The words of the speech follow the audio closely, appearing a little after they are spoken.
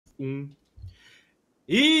Um.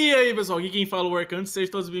 E aí, pessoal, aqui quem fala é o Arcanto.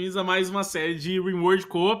 Sejam todos bem-vindos a mais uma série de Rimworld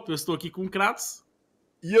Co-op. Eu estou aqui com o Kratos.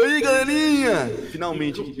 E aí, galerinha?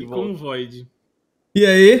 Finalmente aqui de volta. E com o Void. E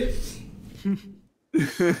aí?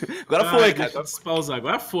 Agora foi, cara. Deixa eu despausar.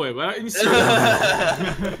 Agora foi, agora iniciou.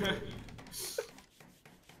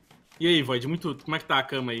 E aí, Void, como é que tá a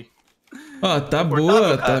cama aí? Ó, tá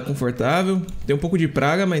boa, tá confortável. Tem um pouco de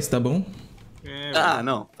praga, mas tá bom.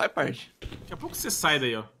 Não, faz parte. Daqui a pouco você sai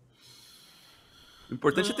daí, ó. O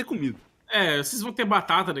importante é ter comido. Vocês vão ter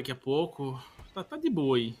batata daqui a pouco. Tá de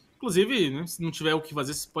boa aí. Inclusive, né, se não tiver o que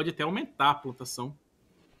fazer, você pode até aumentar a plantação.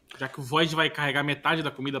 Já que o Void vai carregar metade da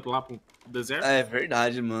comida pra lá pro deserto. É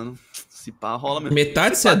verdade, mano. Se pá, rola mesmo.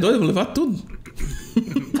 Metade, você é doido? Eu vou levar tudo.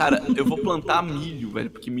 Cara, eu vou plantar milho, velho,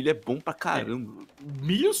 porque milho é bom pra caramba.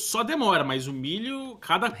 Milho só demora, mas o milho,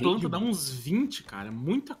 cada planta dá uns 20, cara. É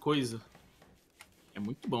muita coisa. É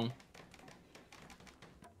muito bom.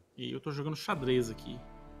 E eu tô jogando xadrez aqui.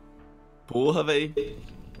 Porra, velho.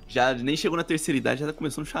 Já nem chegou na terceira idade, já tá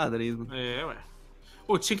começando xadrez, mano. Ué.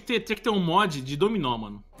 Pô, tinha que ter um mod de dominó,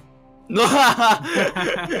 mano.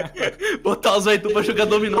 Botar os velhos pra jogar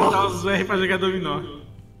dominó. Botar os velhos pra jogar dominó.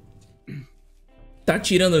 Tá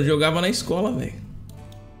tirando, eu jogava na escola, velho.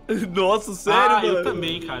 Nossa, sério, mano? Eu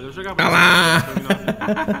também, cara. Eu jogava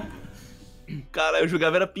lá. Cara, eu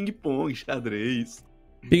jogava era ping-pong, xadrez.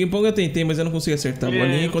 Ping-pong eu tentei, mas eu não consigo acertar a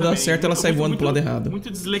bolinha. E quando eu acerto, ela sai voando pro lado errado.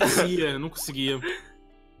 Muito dislexia, não conseguia.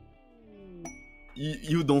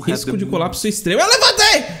 E o Dom Risco de colapso extremo. Eu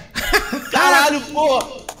levantei! Caralho,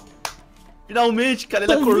 porra! Finalmente, cara,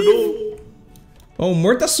 ele acordou. Ó, o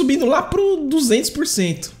humor tá subindo lá pro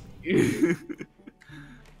 200%.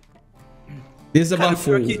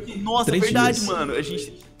 Desabafou. Cara, nossa, 3 verdade, dias. mano. A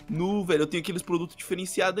gente... velho, eu tenho aqueles produtos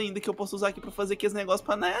diferenciados ainda que eu posso usar aqui pra fazer aqueles negócios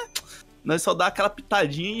pra, né? Nós só dar aquela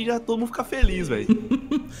pitadinha e já todo mundo ficar feliz, velho.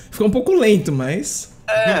 Ficou um pouco lento, mas...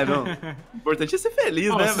 Não. O importante é ser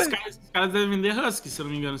feliz, né, velho? Os caras devem vender husky, se eu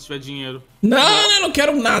não me engano, se tiver dinheiro. Não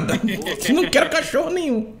quero nada. Não quero cachorro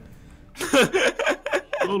nenhum.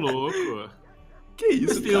 Tô louco. Que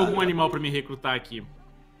isso, se tem algum animal pra me recrutar aqui.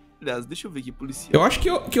 Aliás, deixa eu ver aqui, policial. Eu acho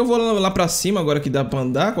que eu vou lá pra cima agora que dá pra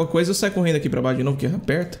andar. Qualquer coisa eu saio correndo aqui pra baixo de novo, que é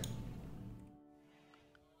perto.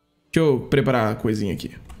 Deixa eu preparar a coisinha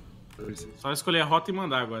aqui. Só escolher a rota e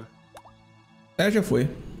mandar agora. Já foi.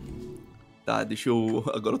 Tá, deixa eu...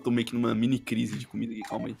 Agora eu tô meio que numa mini crise de comida aqui,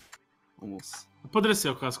 calma aí. Vamos.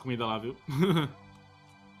 Apodreceu com as comidas lá, viu?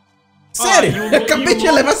 Sério? Eu acabei de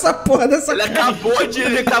levar essa porra dessa Ele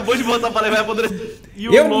acabou de botar pra levar e apodrecer.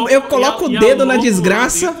 Eu coloco o dedo na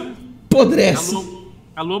desgraça, apodrece.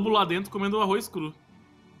 A lobo lá dentro comendo o arroz cru.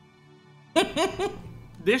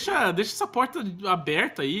 deixa essa porta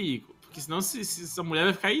aberta aí, porque senão essa mulher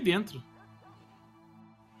vai ficar aí dentro.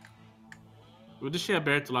 Eu deixei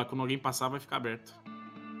aberto lá, quando alguém passar vai ficar aberto.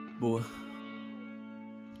 Boa.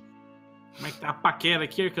 Como é que tá a paquera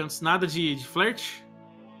aqui, Arcantos? Nada de flerte?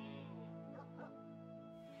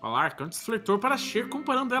 Falar, Arcantos flertou para Cher,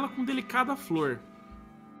 comparando ela com delicada flor.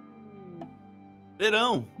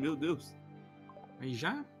 Verão, meu Deus. Aí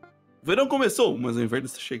já? O verão começou, mas o inverno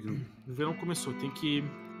está chegando. O verão começou, tem que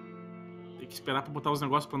esperar pra botar os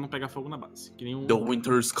negócios pra não pegar fogo na base. Que nem o... The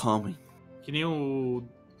winter's coming. Que nem o...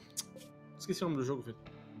 Esqueci o nome do jogo, velho.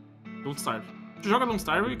 Don't Starve. Tu joga Don't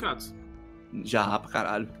Starve, Kratos? Já, pra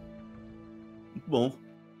caralho. Muito bom.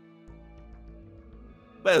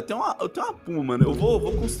 Velho, eu tenho uma puma, mano. Eu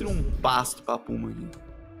vou construir um pasto pra puma aqui.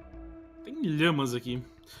 Tem lhamas aqui.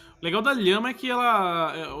 O legal da lhama é que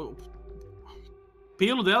ela... o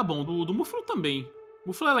pelo dela é bom, do búfalo também. O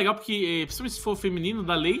búfalo é legal porque, principalmente se for feminino,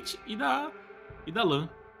 dá leite e dá lã.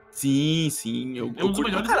 Sim. É um dos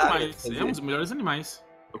melhores animais. É um dos melhores animais.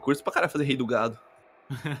 Eu curto pra caralho fazer rei do gado.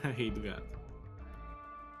 Rei do gado.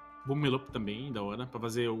 Bumelup também, da hora, pra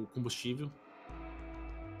fazer o combustível.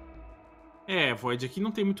 Void, aqui não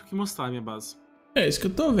tem muito o que mostrar, minha base. É isso que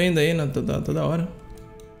eu tô vendo aí, né? Toda hora.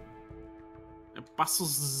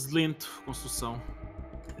 Passos lento, construção.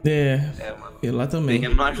 Mano. E lá também. O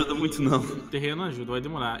terreno não ajuda muito, não. O terreno não ajuda, vai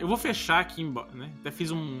demorar. Eu vou fechar aqui, né? Até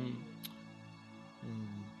fiz um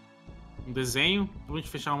desenho. Pra gente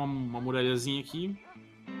fechar uma muralhazinha aqui.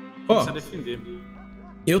 Ó, a defender.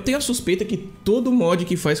 Eu tenho a suspeita que todo mod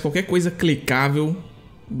que faz qualquer coisa clicável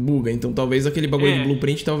buga. Então talvez aquele bagulho de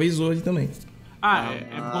blueprint talvez use também.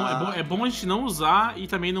 É bom a gente não usar e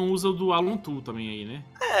também não usa o do Alon Tool também aí, né?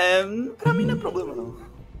 Pra mim não é problema, não.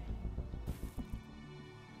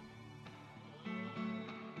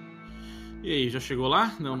 E aí, já chegou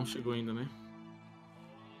lá? Não chegou ainda, né?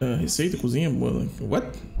 Receita, cozinha, boa.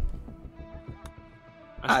 What?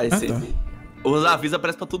 Esse... tá. Os avisos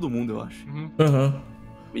aparecem pra todo mundo, eu acho. Aham.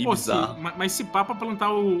 Meio Pô, bizarro. mas se pá pra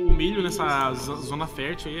plantar o milho nessa zona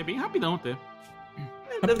fértil aí é bem rapidão até.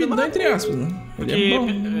 Rapidão, entre aspas, né? Porque, Ele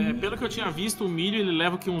é bom. pelo que eu tinha visto, o milho ele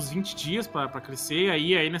leva aqui uns 20 dias pra crescer,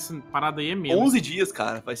 aí nessa parada aí é menos. 11 dias,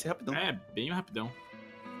 cara. Vai ser rapidão. É, bem rapidão.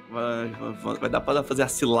 Vai dar pra fazer a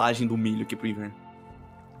silagem do milho aqui pro inverno.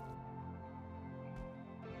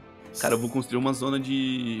 Cara, eu vou construir uma zona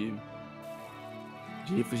de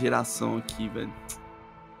refrigeração aqui, velho.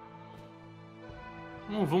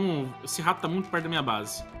 Vamos. Esse rato tá muito perto da minha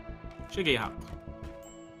base. Cheguei, rato.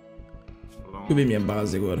 Deixa eu ver minha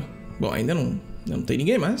base agora. Bom, ainda não tem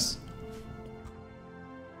ninguém mais.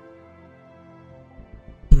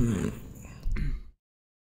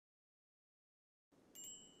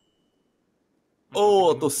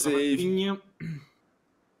 Ô, tô safe.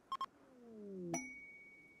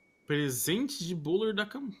 Presente de bowler da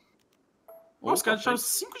cama. Os caras deixaram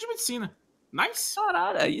 5 de medicina. Nice.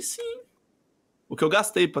 Caralho, aí sim. O que eu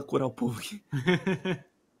gastei pra curar o povo aqui.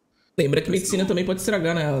 Lembra que medicina também pode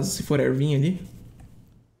estragar, né? Se for ervinha ali.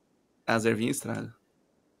 As ervinhas estragam.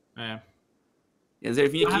 É. E as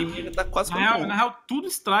ervinhas aqui tá quase ficando Na real, tudo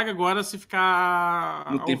estraga agora se ficar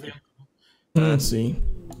no ao tempo. vento. Sim.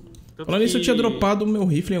 Falando nisso, eu tinha dropado o meu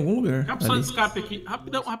rifle em algum lugar. Capsula de escape aqui.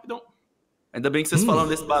 Rapidão. Ainda bem que vocês falaram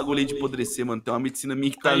desse bagulho aí de apodrecer, mano. Tem uma medicina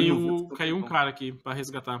minha que tá ali no vento. Caiu um cara aqui pra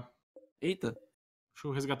resgatar. Eita. Deixa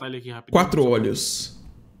eu resgatar ele aqui rapidinho. 4 olhos.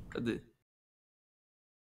 Cadê?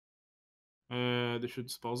 Deixa eu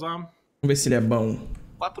despausar. Vamos ver se ele é bom.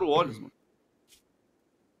 4 olhos, mano.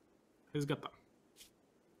 Resgatar.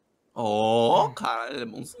 Cara, ele é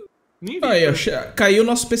bonzinho. Nem vi. Aí, caiu o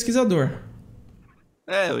nosso pesquisador.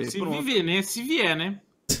 Se viver, né? Se vier, né?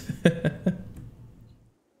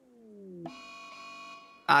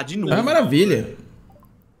 De novo. Ah, maravilha.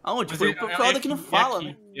 Aonde? Foi o pessoal daqui não fala, aqui,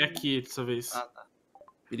 né? É aqui dessa vez. Tá.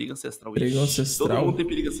 Perigo ancestral. Perigo ancestral. Todo mundo tem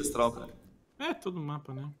perigo ancestral, cara. É, todo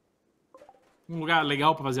mapa, né? Um lugar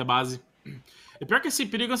legal pra fazer a base. É pior que esse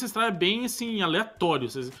perigo ancestral é bem, assim, aleatório.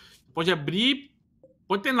 Você pode abrir...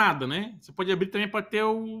 Pode ter nada, né? Você pode abrir também, pode ter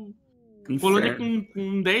o... Colônia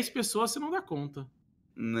com 10 pessoas, você não dá conta.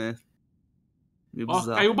 Né?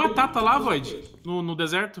 Caiu batata lá, Void, no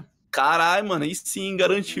deserto. Caralho, mano, aí sim,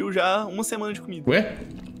 garantiu já uma semana de comida. Ué?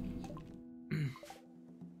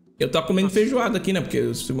 Eu tô comendo feijoada aqui, né?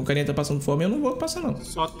 Porque se o meu carinha tá passando fome, eu não vou passar, não.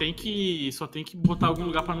 Só tem que botar algum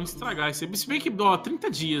lugar pra não estragar. Se bem que,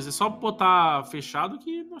 30 dias. É só botar fechado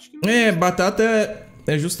que acho que não... Batata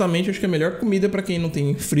é justamente, acho que a melhor comida pra quem não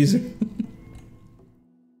tem freezer.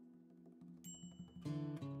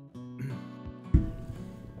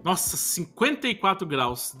 Nossa, 54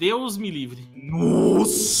 graus. Deus me livre.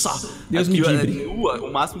 Nossa! Deus me livre.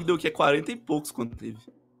 O máximo que deu aqui é 40 e poucos quando teve.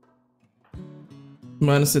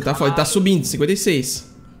 Mano, você tá foda. Tá subindo,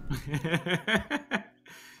 56.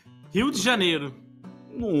 Rio de Janeiro.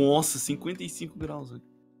 Nossa, 55 graus, velho.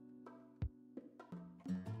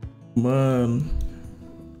 Mano.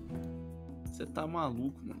 Você tá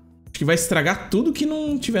maluco, mano. Acho que vai estragar tudo que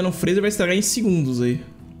não tiver no freezer, vai estragar em segundos aí.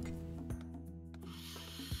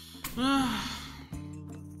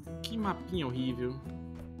 Que mapinha horrível.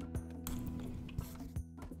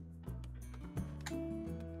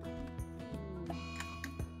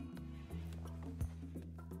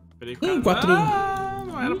 Peraí, cara. 4...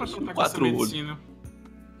 não era pra contar com essa medicina.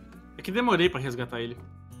 É que demorei pra resgatar ele.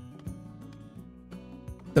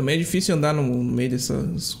 Também é difícil andar no meio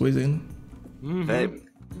dessas coisas aí, né? Velho.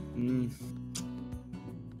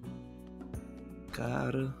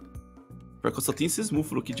 Cara. Pior que eu só tenho esses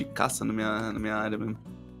músculos aqui de caça na minha área mesmo.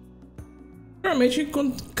 Normalmente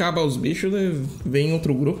quando acaba os bichos, né, vem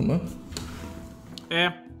outro grupo, mano.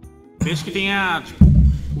 Desde que tenha, tipo,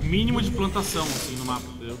 o mínimo de plantação, assim, no mapa,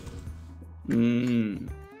 entendeu? Deixa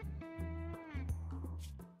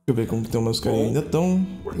eu ver como estão meus caras. Ainda estão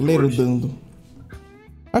lerdando.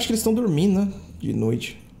 Acho que eles estão dormindo, né? De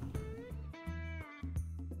noite.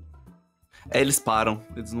 Eles param.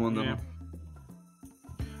 Eles não andam.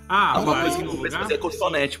 Uma coisa que não vai fazer é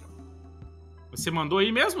colchonete. Você mandou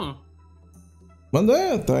aí mesmo? Mandou,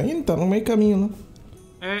 tá indo, tá no meio caminho,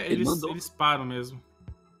 né? Eles param mesmo.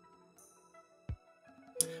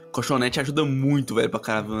 Colchonete ajuda muito, velho, pra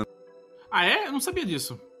caravana. Ah, é? Eu não sabia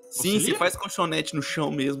disso. Sim, você faz colchonete no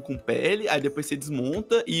chão mesmo com pele, aí depois você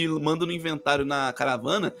desmonta e manda no inventário na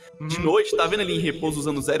caravana. De noite, tá vendo ali em repouso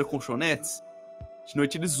usando 0 colchonetes? De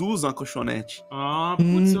noite eles usam a colchonete.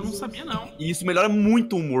 Putz, eu não sabia não. E isso melhora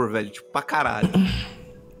muito o humor, velho, tipo, pra caralho.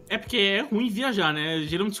 É porque é ruim viajar, né?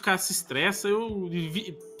 Geralmente o cara se estressa, eu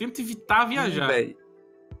tento evitar viajar. Velho.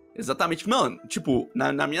 Exatamente. Mano, tipo,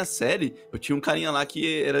 na minha série, eu tinha um carinha lá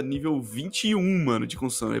que era nível 21, mano, de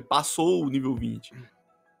construção. Ele passou o nível 20.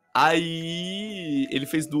 Aí ele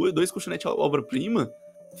fez dois colchonetes obra-prima.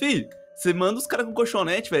 Filho, você manda os caras com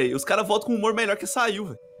colchonete, velho. Os caras voltam com um humor melhor que saiu,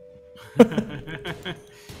 velho.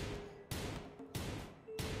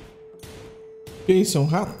 Que isso, é um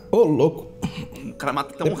rato? Ô, louco. O cara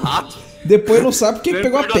mata até um rato. Depois não sabe quem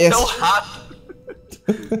pegou a Até peça. o rato.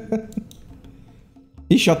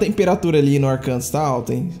 Ixi, ó, a temperatura ali no Arcanto tá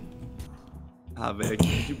alta, hein? Ah, velho, aqui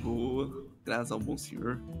é de boa. Graças ao bom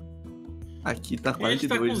senhor. Aqui tá 42. A gente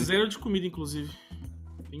tá com 0 de comida, inclusive.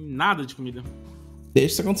 Tem nada de comida.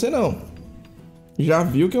 Deixa isso acontecer, não. Já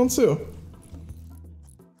viu o que aconteceu.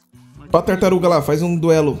 Ó a tartaruga lá, faz um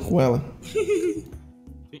duelo com ela.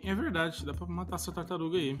 É verdade, dá pra matar essa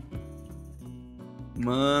tartaruga aí.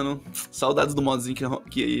 Mano, saudades do modzinho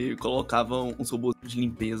que colocavam uns robôs de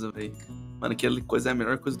limpeza, velho. Mano, aquela coisa é a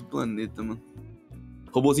melhor coisa do planeta, mano.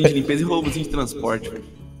 Robôzinho de limpeza e robôzinho de transporte, velho.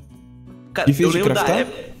 Cara, Difícil eu de lembro da craftar?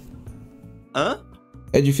 época. Hã?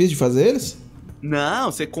 É difícil de fazer eles?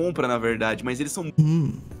 Não, você compra, na verdade, mas eles são...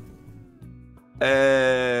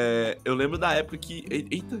 Eu lembro da época que...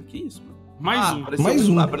 Eita, que isso, mano? Mais um. Apareceu Mais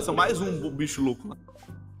um. Apareceu mais um bicho louco lá.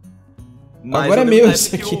 Mas Agora eu é lembro meu da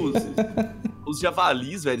esse época que aqui. os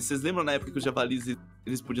javalis, velho, vocês lembram na época que os javalis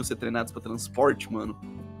eles podiam ser treinados pra transporte, mano?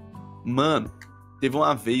 Mano, teve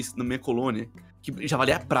uma vez na minha colônia que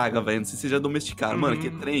javali é praga, velho. Não sei se vocês já domesticaram. Mano, que é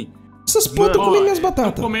trem. Essas porra estão comendo minhas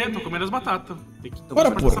batatas. Tô comendo as batatas. Tem que Bora,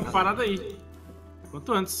 transportar porra. essa parada aí.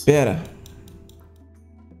 Quanto antes. Pera.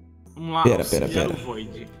 Vamos lá, Pera. auxiliar o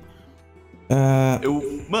Void.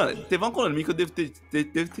 Mano, teve uma colônia minha que eu devo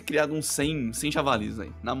ter criado uns 100 javalis,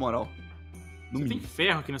 velho. Na moral. No Você tem mínimo.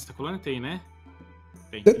 ferro aqui nessa colônia? Tem, né?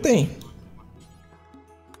 Tem. Você tem.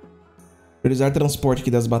 Priorizar transporte aqui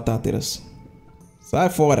das batateras. Sai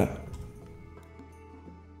fora.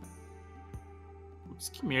 Putz,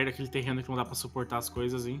 que merda aquele terreno que não dá pra suportar as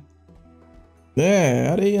coisas, hein? É,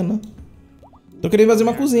 areia, né? Tô querendo fazer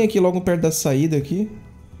uma cozinha aqui logo perto da saída aqui.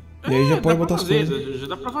 E aí já dá pode pra botar as fazer, coisas. já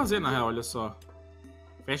dá pra fazer, na real, olha só.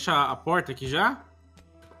 Fecha a porta aqui já.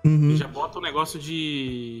 Uhum. E já bota o negócio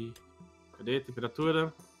de... Cadê?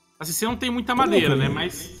 Temperatura. Assim, você não tem muita madeira, né?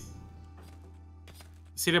 Mas...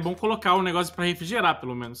 Seria bom colocar o negócio pra refrigerar,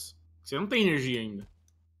 pelo menos. Você não tem energia ainda.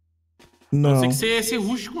 Não. Não sei que você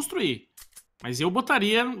rush de construir. Mas eu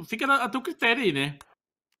botaria... Fica a teu critério aí, né?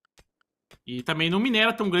 E também não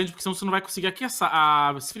minera tão grande, porque senão você não vai conseguir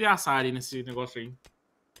esfriar essa área nesse negócio aí.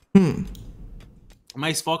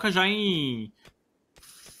 Mas foca já em...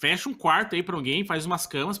 Fecha um quarto aí pra alguém, faz umas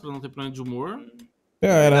camas pra não ter problema de humor.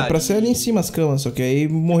 Era pra ser ali em cima as camas, só que aí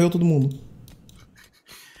morreu todo mundo.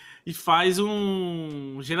 E faz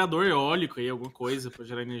um gerador eólico aí, alguma coisa pra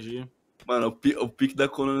gerar energia. Mano, o pique da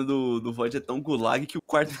colônia do Void é tão gulag que o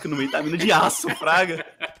quarto fica no meio da mina de aço, fraga.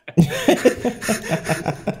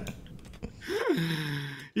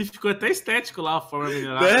 E ficou até estético lá a forma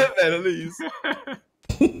minerada. É, velho, olha isso.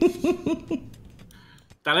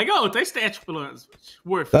 Tá legal, tá estético pelo menos.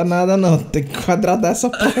 Worth. Tá nada não, tem que quadradar essa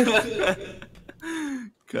porra.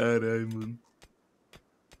 Caralho, mano.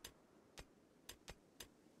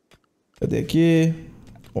 Cadê aqui?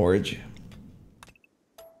 Ord.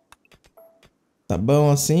 Tá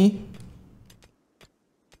bom assim?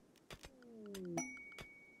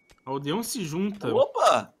 A Aldeão se junta.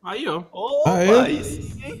 Opa! Aí, ó. Opa! Ah, é? Aí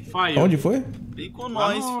sim, hein? Fire. Onde foi? Vem com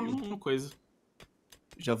Lá nós, no, filho. no coisa.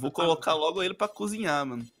 Já vou colocar logo ele pra cozinhar,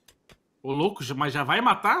 mano. Ô, louco, mas já vai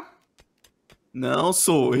matar? Não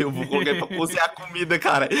sou, eu vou colocar ele pra cozinhar a comida,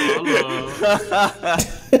 cara.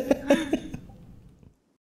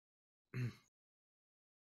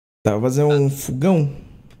 Tá, vou fazer um fogão.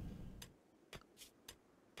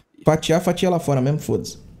 Fatia lá fora mesmo,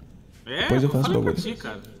 foda-se. É, Depois eu faço falei o pra bagulho. ti,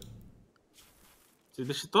 cara. Você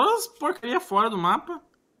deixa todas as porcarias fora do mapa.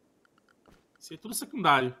 Isso é tudo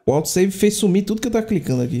secundário. O autosave fez sumir tudo que eu tava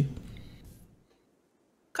clicando aqui.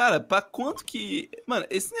 Cara, pra quanto que... Mano,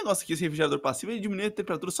 esse negócio aqui, esse refrigerador passivo, ele diminui a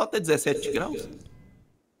temperatura só até 17 graus?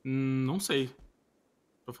 Não sei.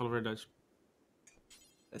 Pra falar a verdade.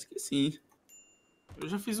 Parece que sim. Eu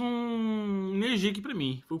já fiz energia aqui pra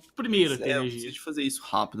mim. Foi o primeiro a ter Eu energia. preciso de fazer isso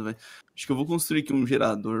rápido, velho. Acho que eu vou construir aqui um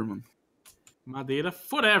gerador, mano. Madeira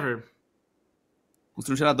forever.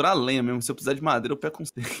 Construir um gerador a lenha mesmo. Se eu precisar de madeira, eu pego com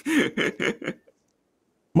você.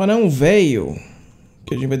 Mano, é um velho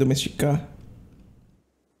que a gente vai domesticar.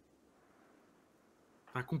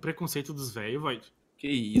 Tá com preconceito dos velhos, vai. Que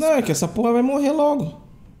isso, Não, é que essa porra vai morrer logo.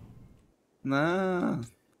 Não.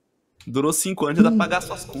 Durou 5 anos, já dá pra pagar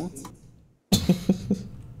suas contas.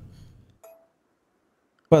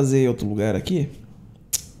 Fazer outro lugar aqui.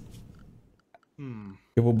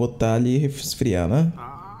 Eu vou botar ali e resfriar, né?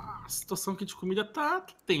 A situação aqui de comida tá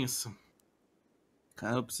tensa.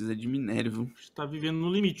 Cara, eu preciso de minério, viu? A gente tá vivendo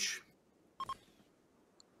no limite.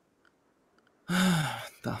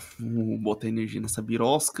 Tá, vamos botar energia nessa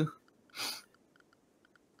birosca.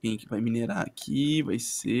 Quem que vai minerar aqui vai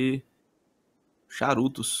ser...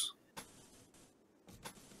 charutos.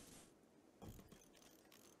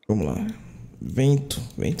 Vamos lá. Vento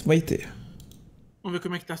vai ter. Vamos ver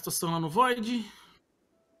como é que tá a situação lá no Void.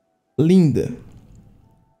 Linda.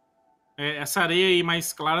 Essa areia aí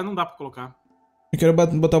mais clara não dá pra colocar. Eu quero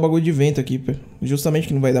botar o bagulho de vento aqui, justamente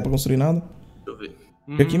que não vai dar pra construir nada. Deixa eu ver.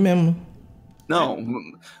 Fica aqui mesmo. Não,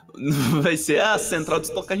 vai ser a central de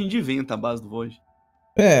estocagem de vento, a base do Void.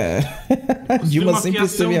 Dilma sempre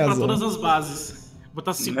teve pra razão. todas as bases.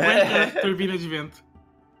 Botar 50 turbinas de vento.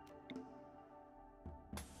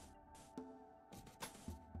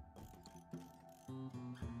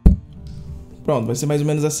 Pronto, vai ser mais ou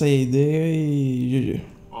menos essa aí a ideia e GG.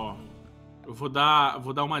 Ó, eu vou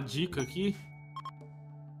dar uma dica aqui.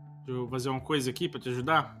 Deixa eu fazer uma coisa aqui pra te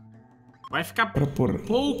ajudar. Vai ficar um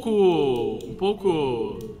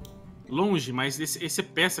pouco longe, mas esse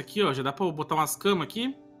peça aqui, ó, já dá pra botar umas camas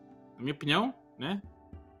aqui, na minha opinião, né?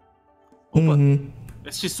 Opa.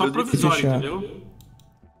 Esse só provisório, entendeu?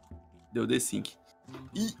 Deu D5.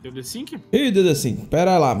 Deu D5? Ih, deu assim.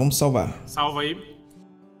 Pera lá, vamos salvar. Salva aí.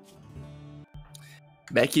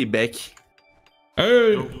 Back.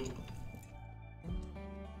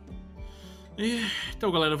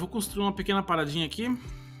 Então, galera, eu vou construir uma pequena paradinha aqui.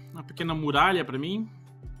 Uma pequena muralha pra mim.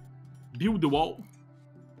 Build the wall.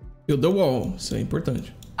 Build the wall, isso é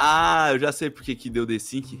importante. Ah, eu já sei porque que deu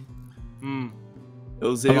D5. Eu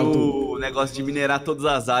usei o negócio de minerar todas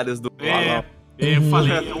as áreas do... Eu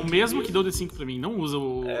falei, é o mesmo que deu D5 pra mim. Não usa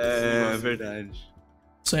o... É verdade.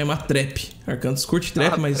 Isso aí é uma trap. Arcantos curte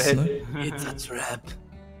trap, mas... trap. Né? It's a trap.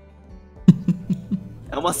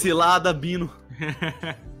 É uma cilada, Bino.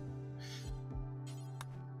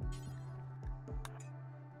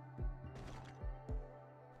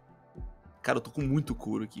 Cara, eu tô com muito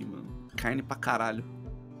couro aqui, mano. Carne pra caralho.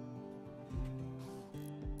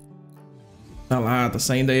 Tá lá, tá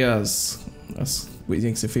saindo aí as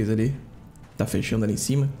coisinhas que você fez ali. Tá fechando ali em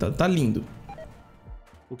cima. Tá lindo.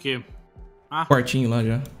 O quê? Ah. Quartinho lá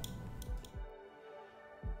já.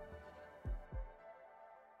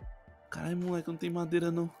 Caralho, moleque, não tem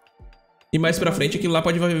madeira, não. E mais pra frente, aquilo lá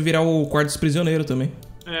pode virar o quarto dos prisioneiros também.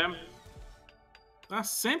 Tá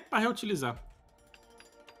sempre pra reutilizar.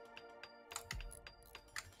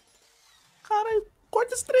 Caralho,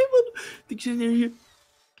 corta esse trem, mano. Tem que ter energia.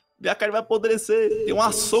 Minha carne vai apodrecer. Tem um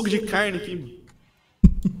açougue de carne aqui, mano.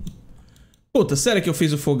 Puta, sério que eu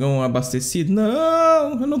fiz o fogão abastecido?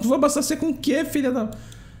 Não, eu não vou abastecer com o quê, filha da...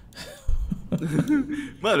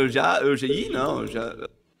 Mano, eu já... Ih, não, eu já...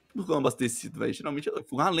 Fogão abastecido, velho. Geralmente eu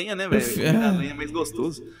fogo a lenha, né, velho? A lenha é mais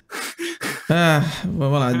gostoso.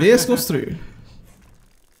 Vamos lá, desconstruir.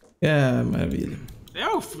 Maravilha.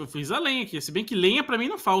 Eu fiz a lenha aqui. Se bem que lenha pra mim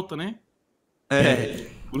não falta, né?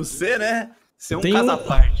 Você, né? Você é um caso à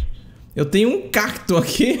parte. Eu tenho um cacto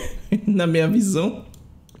aqui, na minha visão.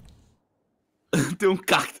 Tem um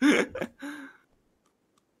cacto.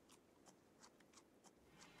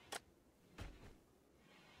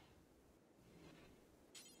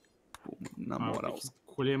 Pô, na moral. Tem que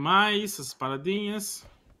colher mais essas paradinhas.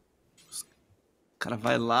 O cara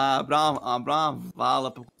vai lá, abre uma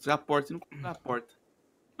vala pra construir a porta e não construir a porta.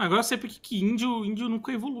 Agora eu sei porque que índio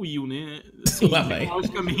nunca evoluiu, né? Assim,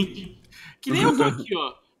 tecnologicamente. Que nem eu tô aqui,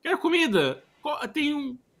 ó. Quero comida. Tem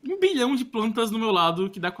um bilhão de plantas no meu lado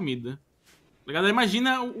que dá comida. Ligado?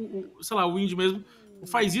 Imagina, sei lá, o índio mesmo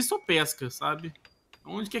faz isso ou pesca, sabe?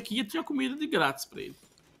 Onde que aqui tinha comida de grátis pra ele.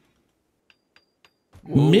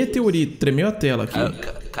 Meteorito, tremeu a tela aqui.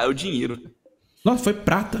 Caiu dinheiro. Nossa, foi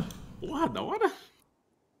prata. Porra, da hora.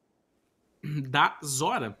 Da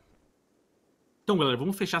zora. Então, galera,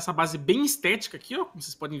 vamos fechar essa base bem estética aqui, ó. Como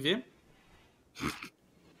vocês podem ver.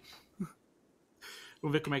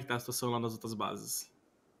 Vamos ver como é que tá a situação lá nas outras bases.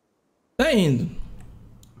 Tá indo.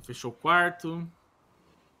 Fechou o quarto.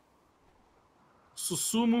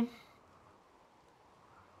 Sussumo.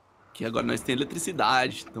 Que agora nós temos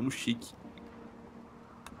eletricidade, tamo chique.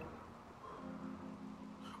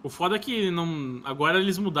 O foda é que não... agora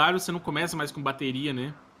eles mudaram, você não começa mais com bateria,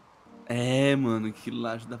 né? Mano, aquilo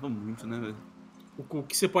lá ajudava muito, né, velho? O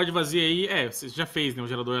que você pode fazer aí... você já fez, né, o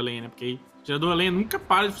gerador a lenha, né? Porque aí o gerador a lenha nunca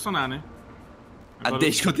para de funcionar, né? Agora,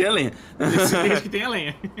 desde que eu tenho a lenha. Desde que tem a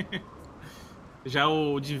lenha. Já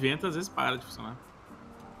o de vento às vezes para de funcionar.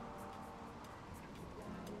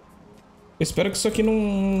 Eu espero que isso aqui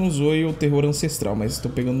não zoe o terror ancestral, mas tô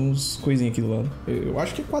pegando uns coisinhas aqui do lado. Eu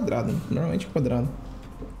acho que é quadrado, né? Normalmente é quadrado.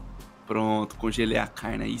 Pronto, congelei a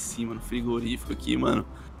carne aí em cima no frigorífico aqui, mano.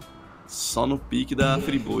 Só no pique da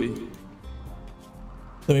Friboi.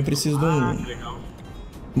 Também preciso de Que legal.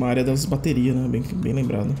 uma área das baterias, né? Bem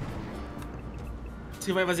lembrado.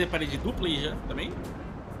 Você vai fazer parede dupla aí já, também?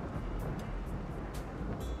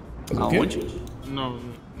 Fazer o quê? Aonde? No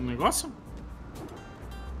negócio?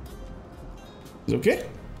 Fazer o quê?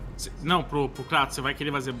 Não, pro Kratos, você vai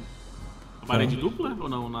querer fazer a parede dupla ou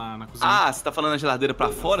não na cozinha? Ah, você tá falando a geladeira pra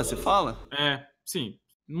fora, você fala? É, sim.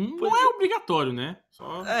 Não é obrigatório, né?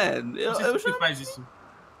 Só... É, Não eu sei se já você não faz isso.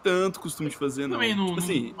 tanto costume de fazer, não. Também não, Tipo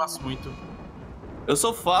assim, não faço muito. eu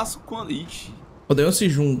só faço quando... Ixi. O Daniel se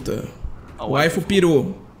junta. A O waifu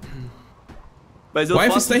pirou. Mas eu O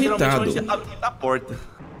waifu faço está geralmente irritado. onde abre a porta.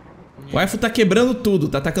 O waifu tá quebrando tudo,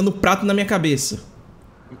 tá atacando prato na minha cabeça.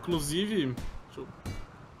 Inclusive, deixa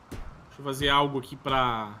eu fazer algo aqui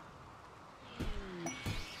pra...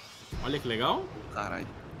 Olha que legal. Caralho.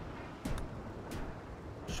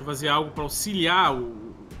 Deixa eu fazer algo pra auxiliar o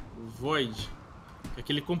Void.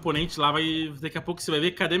 Aquele componente lá vai... Daqui a pouco você vai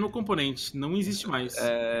ver, cadê meu componente? Não existe mais.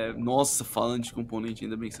 Nossa, falando de componente,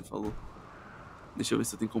 ainda bem que você falou. Deixa eu ver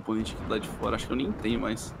se eu tenho componente aqui do lado de fora. Acho que eu nem tenho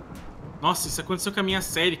mais. Nossa, isso aconteceu com a minha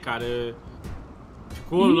série, cara.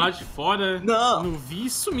 Ficou lá de fora, Não vi e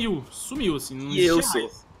sumiu. Sumiu, assim, não E existia eu sou.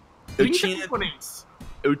 mais. Eu 30 tinha- componentes.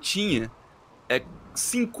 Eu tinha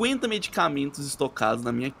 50 medicamentos estocados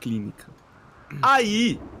na minha clínica.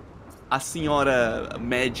 Aí, a senhora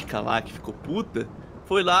médica lá que ficou puta,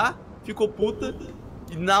 foi lá, ficou puta,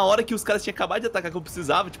 e na hora que os caras tinham acabado de atacar que eu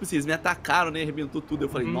precisava, tipo assim, eles me atacaram, né, arrebentou tudo. Eu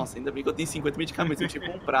falei, nossa, ainda bem que eu tenho 50 medicamentos, eu tinha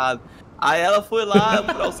comprado. Aí ela foi lá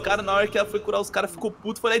curar os caras, na hora que ela foi curar os caras, ficou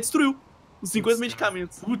puta, foi lá e destruiu os 50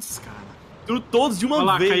 medicamentos. Putz, cara. Destruiu todos de uma Olha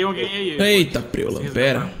lá, vez. caiu alguém aí. Eita, preula,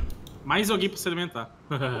 pera. Mais alguém pra se alimentar.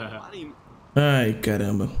 Parem. Ai,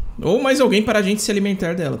 caramba. Ou mais alguém para a gente se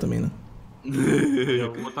alimentar dela também, né?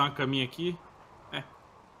 Eu vou botar uma caminha aqui.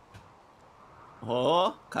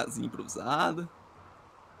 Ó, casinha improvisada.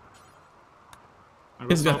 Agora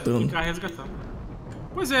Resgatando. só ficar resgatando.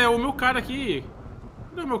 Pois é, o meu cara aqui...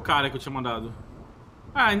 Cadê o meu cara que eu tinha mandado?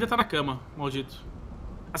 Ah, ainda tá na cama, maldito.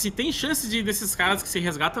 Assim, tem chance desses caras que se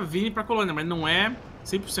resgata virem pra colônia, mas não é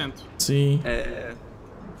 100%. Sim.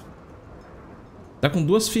 Tá com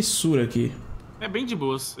 2 fissuras aqui. É bem de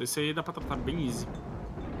boas. Esse aí dá pra tratar bem easy.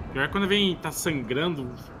 Pior é quando vem, tá sangrando,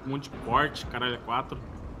 um monte de corte, caralho, é 4.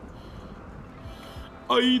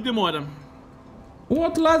 Aí demora. O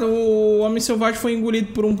outro lado, o homem selvagem foi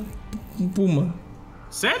engolido por um puma.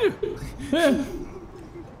 Sério? É.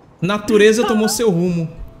 Natureza tomou seu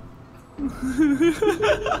rumo.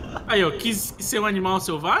 Aí, ó, quis ser um animal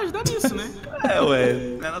selvagem, dá nisso, né?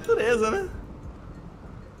 Ué, é a natureza, né?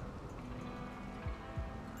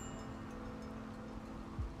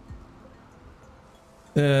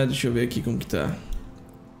 Deixa eu ver aqui como que tá.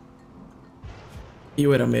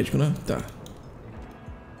 Eu era médico, né? Tá.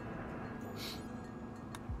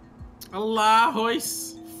 Olá,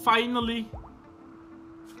 Royce. Finally.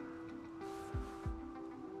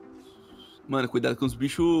 Mano, cuidado com os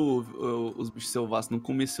bichos selvagens. Não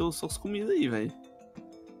comer suas comidas aí, velho.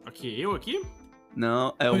 Ok, eu aqui?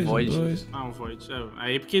 Não, é o Dois, Void. dois. Ah, um Void.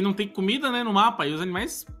 Aí porque não tem comida, né, no mapa. Aí os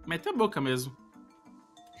animais metem a boca mesmo.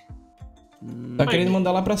 Tá querendo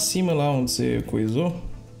mandar lá pra cima, lá onde você coisou?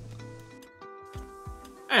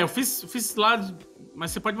 Eu fiz lá, mas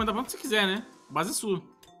você pode mandar pra onde você quiser, né? Base é sua.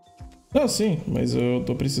 Ah, sim, mas eu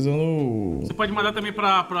tô precisando... Você pode mandar também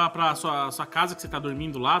pra sua casa que você tá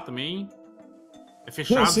dormindo lá também. É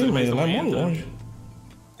fechado, Não, sim, mas não lá é muito entra. longe.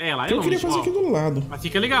 Lá é Eu longe, queria fazer ó. aqui do lado. Mas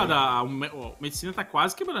fica ligado, a medicina tá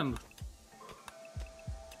quase quebrando.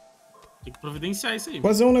 Tem que providenciar isso aí.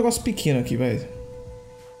 Fazer um negócio pequeno aqui, vai.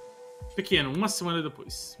 Pequeno, uma semana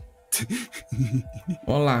depois.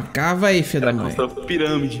 Vamos lá, cava aí, filha da mãe. Nossa,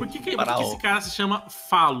 pirâmide. Por que esse Faraó. cara se chama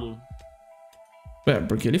Falo?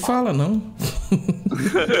 Porque ele fala, não?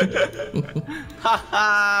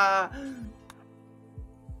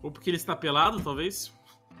 Ou porque ele está pelado, talvez?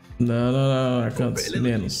 Não, Arcantos, Ele não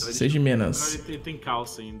menos. disse, vai Seja Agora menos. ele tem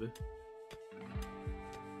calça ainda.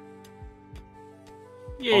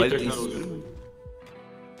 E aí, Olha tartaruga? isso.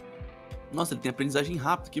 Nossa, ele tem aprendizagem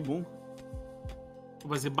rápida, que bom.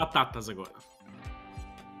 Vou fazer batatas agora.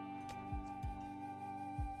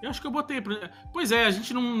 Eu acho que eu botei. Pois é, a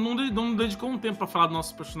gente não dedicou um tempo pra falar dos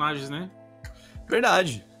nossos personagens, né?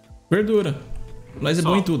 Verdade. Verdura. Nós é Só.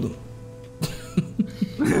 bom em tudo.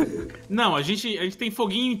 Não, a gente tem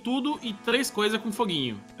foguinho em tudo e 3 coisas com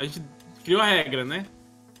foguinho. A gente criou a regra, né?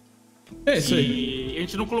 É isso aí. E a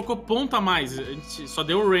gente não colocou ponto a mais, a gente só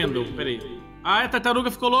deu o random. Peraí. Ah, a tartaruga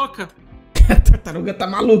ficou louca. A tartaruga tá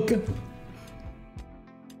maluca.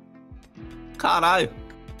 Caralho.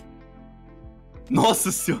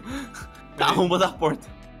 Nossa senhora. Tá arrombando a porta.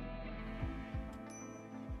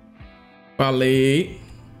 Falei.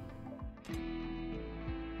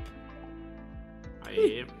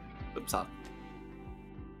 Aí. Sabe?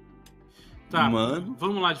 Tá, Mano.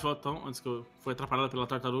 vamos lá de volta então, antes que eu fui atrapalhado pela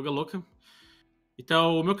tartaruga louca.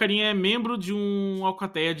 Então, o meu carinha é membro de um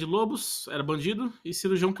alcateia de lobos, era bandido e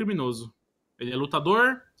cirurgião criminoso. Ele é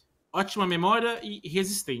lutador, ótima memória e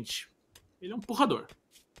resistente. Ele é um porrador.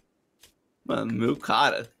 Mano, meu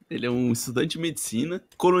cara, ele é um estudante de medicina,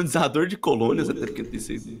 colonizador de colônias, até porque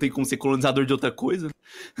não tem como ser colonizador de outra coisa.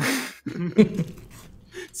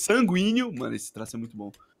 Sanguíneo, mano, esse traço é muito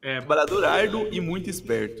bom. Trabalhador árduo e muito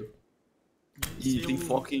esperto. E tem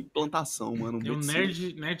foco em plantação, mano. É um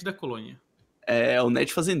nerd da colônia. É o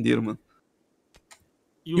nerd fazendeiro, mano.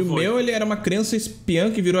 E o meu, ele era uma criança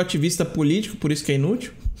espiã que virou ativista político, por isso que é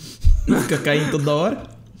inútil. Fica caindo toda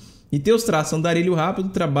hora. E tem os traços: andarilho rápido,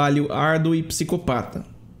 trabalho árduo e psicopata.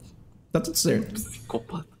 Tá tudo certo.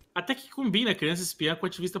 Psicopata. Até que combina criança espiã com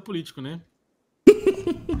ativista político, né?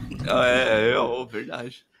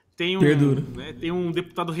 Verdade. Tem um, Verdura. né, tem um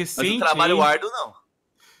deputado recente. Mas o trabalho árduo, não.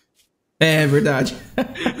 É verdade.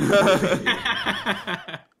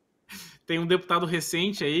 Tem um deputado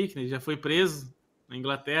recente aí, que já foi preso na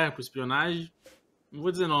Inglaterra por espionagem. Não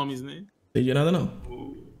vou dizer nomes, né? Não entendi nada, não.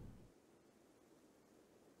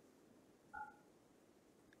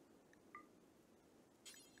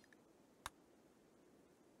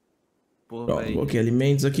 Pô, Pronto, coloquei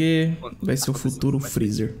alimentos aqui. Vai ser o futuro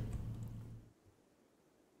freezer.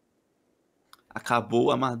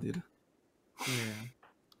 Acabou a madeira.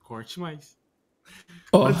 Corte mais.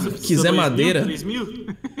 Ó, quiser madeira,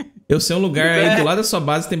 3.000? eu sei um lugar aí do lado da sua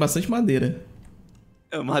base tem bastante madeira.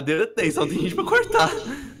 Madeira tem, só tem gente pra cortar.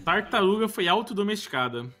 Tartaruga foi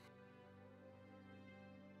autodomesticada.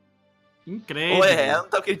 Incrível. Ué, ela não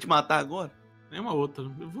tá querendo te matar agora? É uma outra.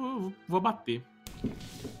 Eu vou bater.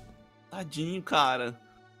 Tadinho, cara.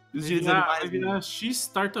 E os direitos Vai animais. virar X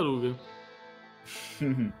tartaruga.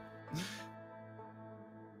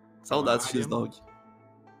 Saudades, X-Dog.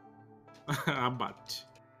 Abate.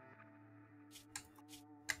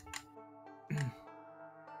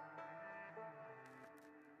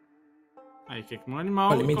 Aí, quer que meu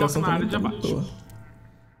animal A alimentação coloca na tá área de muito abate. boa.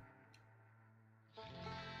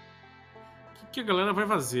 O que a galera vai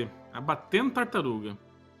fazer? Abatendo tartaruga.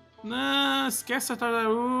 Não, esquece a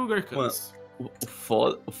tartaruga, Arcanos.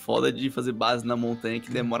 O foda de fazer base na montanha é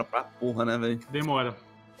que demora pra porra, né, velho? Demora.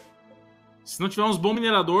 Se não tiver uns bons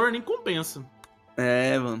minerador, nem compensa.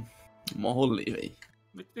 É, mano. Mó rolê, velho.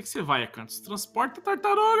 Onde é que você vai, Arcanos? Transporta a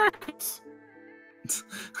tartaruga, Arcanos.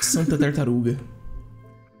 Santa tartaruga.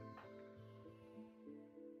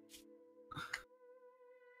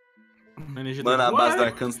 Mano, a base do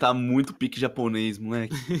Arcanos tá muito pique japonês,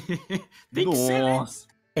 moleque. Tem que ser, né? Nossa.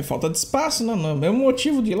 É falta de espaço, não. É o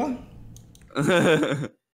motivo de ir lá. Tem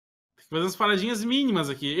que fazer umas paradinhas mínimas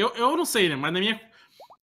aqui. Eu não sei, né? Mas na minha...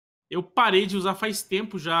 Eu parei de usar faz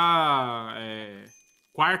tempo já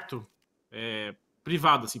quarto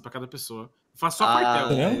privado, assim, pra cada pessoa. Eu faço só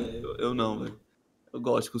quartel. Eu não, velho. Eu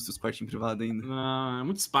gosto de construir os quartinhos privados ainda. Não, é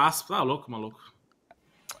muito espaço. Tá louco, maluco.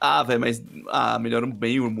 Ah, velho, mas melhora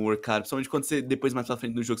bem o humor, cara. Principalmente quando você, depois mais pra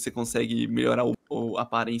frente do jogo, você consegue melhorar a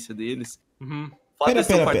aparência deles. Uhum. Pode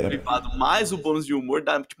ter o quarto privado, mais o bônus de humor,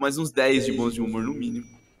 dá tipo, mais uns 10 de bônus de humor no mínimo.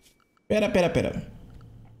 Pera.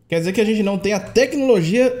 Quer dizer que a gente não tem a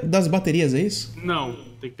tecnologia das baterias, é isso? Não,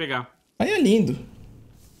 tem que pegar. Aí é lindo.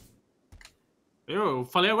 Eu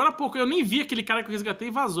falei agora há pouco, eu nem vi aquele cara que eu resgatei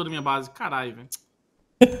e vazou da minha base. Caralho, velho.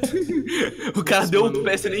 O cara deu um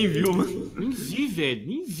pé, você nem viu, mano. Nem vi, velho.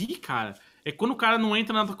 Nem vi, cara. É quando o cara não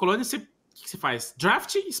entra na tua colônia, você... O que você faz?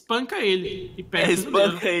 Draft, espanca ele. E pega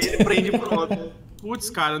espanca ele, prende pronto. Putz,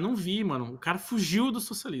 cara, não vi, mano. O cara fugiu do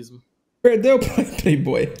socialismo. Perdeu pro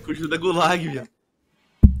Playboy. Fugiu da Gulag, viado.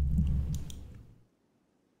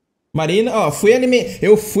 Marina, ó,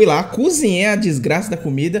 eu fui lá, cozinhei a desgraça da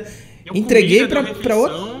comida, entreguei pra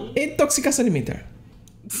outra intoxicação alimentar.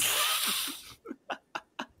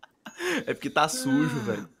 É porque tá sujo,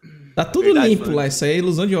 velho. Tá tudo limpo lá, isso aí é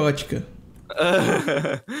ilusão de ótica.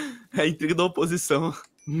 É intriga da oposição.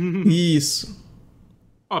 Isso.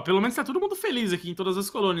 Ó, pelo menos tá todo mundo feliz aqui em todas as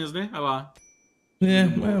colônias, né? Olha lá.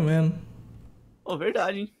 Mais ou menos. Ó,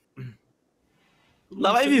 verdade, hein?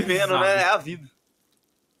 Lá vai vivendo, né? É a vida.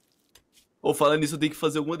 Ou falando nisso, eu tenho que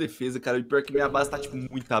fazer alguma defesa, cara. E pior que minha base tá, tipo,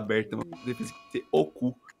 muito aberta, mano. Defesa que ter o cu.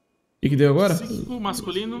 O que deu agora? 5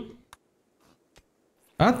 masculino.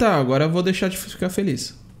 Ah, tá. Agora eu vou deixar de ficar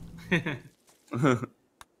feliz.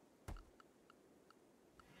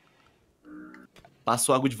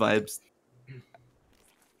 Passou água de vibes.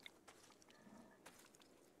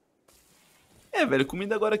 É, velho, a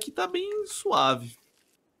comida agora aqui tá bem suave.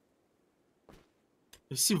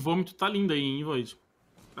 Esse vômito tá lindo aí, hein, Void?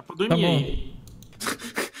 Dá pra Tá dormir bom. aí.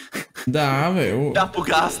 Dá, velho. Dá pro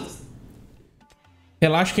gasto.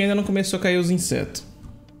 Relaxa que ainda não começou a cair os insetos.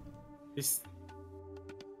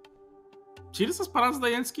 Tira essas paradas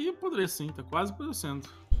daí antes que apodreça, hein? Tá quase apodrecendo.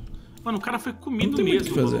 Mano, o cara foi comido Não tem muito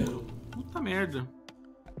mesmo, o que fazer. mano. Puta merda.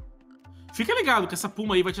 Fica ligado que essa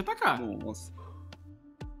puma aí vai te atacar. Nossa.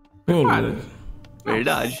 Prepara. louco.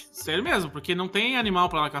 Verdade. Sério mesmo, porque não tem animal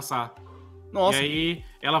pra ela caçar. Nossa. E aí,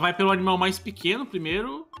 ela vai pelo animal mais pequeno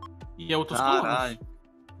primeiro e é outros colonos. Caralho.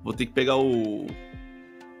 Vou ter que pegar o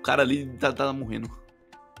cara ali tá morrendo.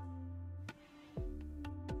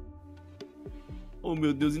 Oh,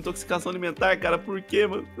 meu Deus, intoxicação alimentar, cara. Por quê,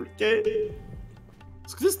 mano? Por quê?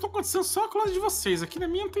 As coisas estão acontecendo só com as de vocês. Aqui na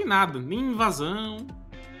minha não tem nada. Nem invasão.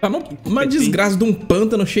 Tá uma desgraça de um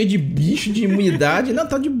pântano cheio de bicho, de umidade. Não,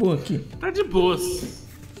 tá de boa aqui. Tá de boas.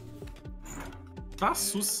 Tá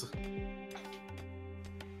sussa.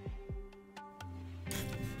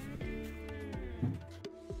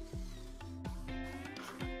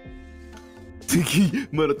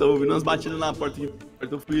 Mano, eu tava ouvindo umas batidas na porta aqui.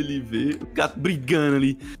 Eu fui ali ver. O gato brigando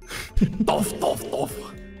ali. Tof, tof, tof.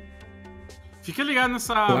 Fica ligado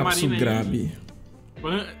nessa Lapso marina aí. grave.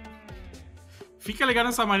 Fica ligado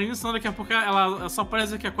nessa marina, senão daqui a pouco ela só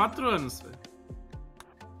aparece daqui a 4 anos. Véio.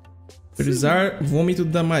 Frisar vômito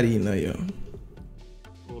da marina aí,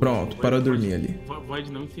 ó. Pronto, parou de dormir ali.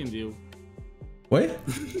 Void não entendeu. Oi?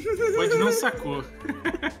 Void não sacou.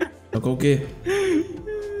 Sacou o quê?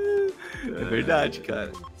 É verdade,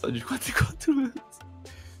 cara. Só de 4 em 4 anos.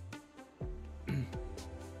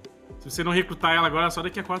 Se você não recrutar ela agora, é só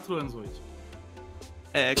daqui a 4 anos, Void.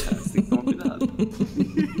 É, cara, você tem que tomar cuidado.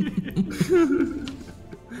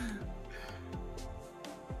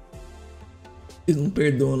 Eles não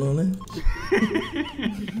perdoam, né?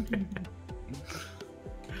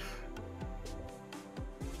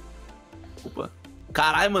 Opa.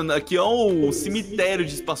 Caralho, mano, aqui é um cemitério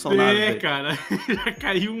de espaçonave. É, velho. cara. Já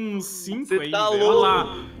caiu uns 5 Cê aí, tá velho. louco. Olha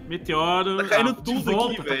lá. Meteoro. Tá caindo de tudo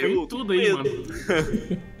volta, aqui, tá velho. caindo Ô, tudo aí, medo.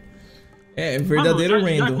 mano. É, verdadeiro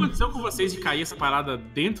Mano, já random. aconteceu com vocês de cair essa parada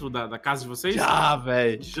dentro da casa de vocês? Já,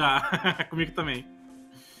 velho. Já. Comigo também.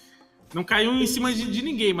 Não caiu em cima de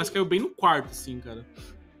ninguém, mas caiu bem no quarto, assim, cara.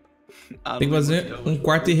 Ah, Tem que não fazer lembro. um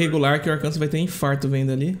quarto irregular que o Arkansas vai ter infarto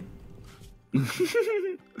vendo ali.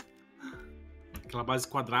 Aquela base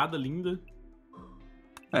quadrada, linda.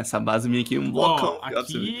 Essa base minha aqui é um Ó, blocão.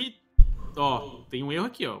 aqui... Ó, tem um erro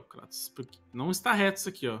aqui, ó, Kratos. Porque não está reto isso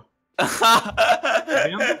aqui, ó. Tá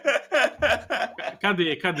vendo?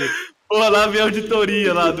 Cadê? Pô, lá vem a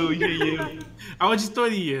auditoria lá do engenheiro. A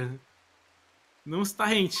auditoria. Não está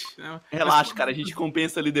rente. Relaxa, cara, a gente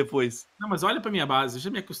compensa ali depois. Não, mas olha pra minha base, eu já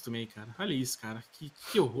me acostumei, cara. Olha isso, cara.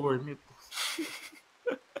 Que horror, meu Deus.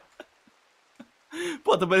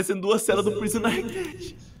 Pô, tá parecendo 2 celas do Prison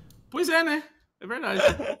Architect. Pois é, né? É verdade.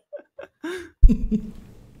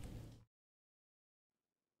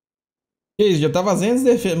 Que isso, já tá fazendo as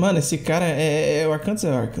defesas. Mano, esse cara o Arkansas,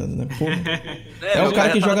 né? Pô, é o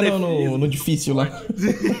cara que joga no difícil lá.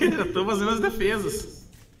 Eu tô fazendo as defesas.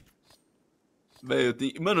 Velho,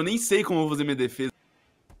 Mano, eu nem sei como eu vou fazer minha defesa.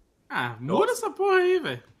 Ah, muda essa porra aí,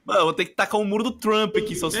 velho. Mano, eu vou ter que tacar o muro do Trump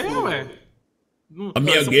aqui, só se É, for. ué. A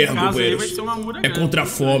minha guerra, companheiros, é contra a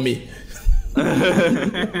fome.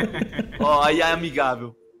 Ó, aí é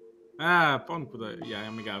amigável. Ah, pau no cu da IA, é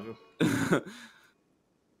amigável.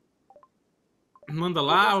 Manda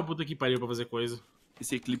lá ou puta que pariu pra fazer coisa.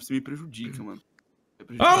 Esse eclipse me prejudica, mano.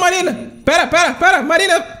 Ó, Marina! Pera!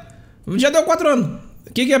 Marina! Já deu 4 anos.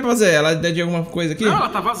 O que é pra fazer? Ela é de alguma coisa aqui? Não, ela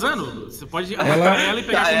tá vazando. Você pode Ela- atacar ela e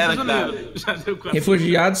pegar Já era, como prisioneiro. Já deu 4.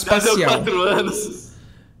 Refugiado Já deu espacial. 4 anos.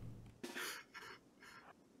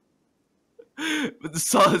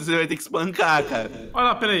 Só você vai ter que espancar, cara. Olha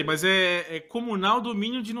lá, peraí, mas é comunal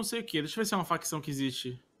domínio de não sei o que. Deixa eu ver se é uma facção que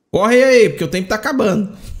existe. Corre aí, porque o tempo tá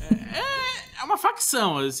acabando. É uma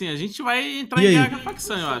facção, assim, a gente vai entrar E em aí? guerra com a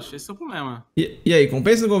facção, eu acho. Esse é o problema. E aí,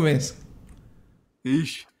 compensa ou não compensa?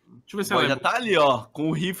 Ixi. Deixa eu ver se Ó, ela já é tá ali, ó, com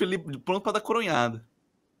o rifle ali pronto pra dar coronhada.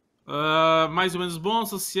 mais ou menos bom,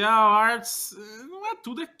 social, arts. Não é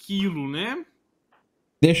tudo aquilo, né?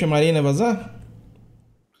 Deixa a Marina vazar?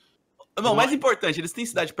 Não, o mais importante, eles têm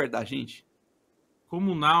cidade perto da gente?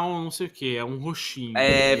 Comunal, não sei o que, é um roxinho.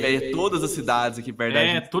 É, velho, todas as cidades aqui perto da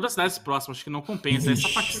gente. Todas as cidades próximas, acho que não compensa. Essa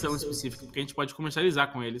facção específica, porque a gente pode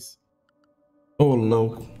comercializar com eles. Ô,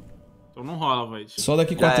 louco. Então não rola, Void. Só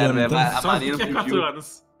daqui Já 4 era, anos, né? então. A Só Marina daqui a 4 fugiu.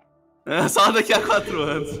 anos. Só daqui a 4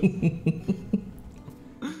 anos.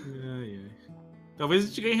 Ai. Talvez a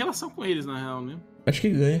gente ganhe relação com eles, na real, né? Acho que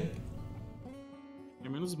ganha.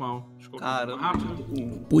 menos mal. Deixa eu colocar Caramba.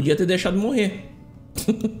 rápido. Podia ter deixado morrer.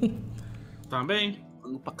 Também.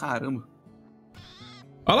 Mano, pra caramba.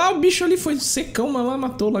 Olha lá, o bicho ali foi secão, mas lá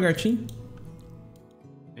matou o lagartinho.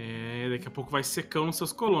 É, daqui a pouco vai secão nos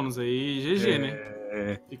seus colonos. Aí, GG,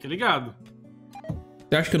 né? Fica ligado.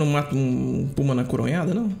 Você acha que eu não mato um puma na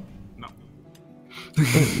coronhada, não? Não.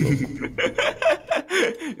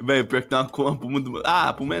 Velho, pior que tem uma puma do... Ah,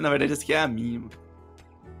 a puma, na verdade, essa aqui é a minha, mano.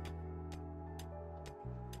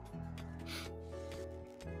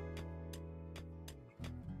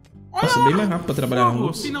 Nossa, bem mais rápido pra trabalhar na Fogo,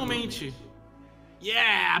 luz. finalmente.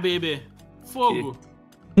 Yeah, baby. Fogo.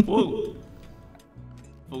 Fogo?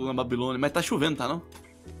 Fogo na Babilônia. Mas tá chovendo, tá não?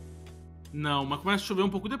 Não, mas começa a chover um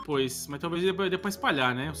pouco depois. Mas talvez dê pra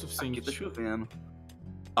espalhar, né? O suficiente. Aqui tá chovendo.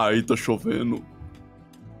 Aí tá chovendo.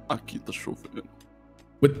 Aqui tá chovendo.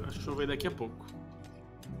 Vai chover daqui a pouco.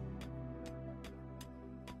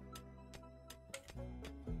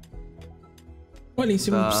 Olha, em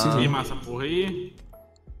cima não precisa. Queimar essa porra aí.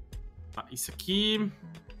 Tá, isso aqui.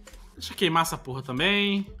 Deixa eu queimar essa porra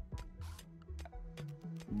também.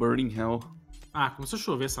 Burning Hell. Ah, começou a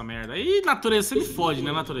chover essa merda. Ih, natureza, você me fode,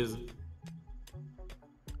 né, natureza?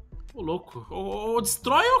 Ô, louco. Ou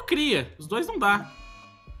destrói ou cria. Os dois não dá.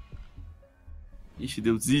 Ixi,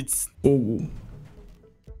 deu zits. Fogo.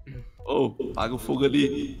 Oh, paga o fogo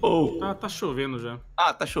ali. Oh. Tá chovendo já.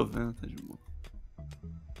 Ah, tá chovendo, tá de boa.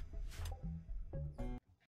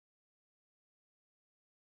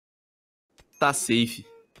 Tá safe.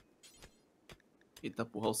 Eita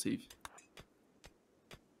porra, o safe.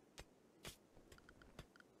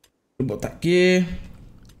 Vou botar aqui.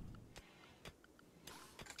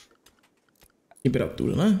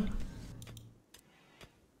 Temperatura, né?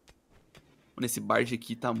 Mano, esse barge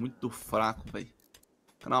aqui tá muito fraco, velho.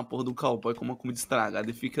 Tá uma porra do cowboy com uma comida estragada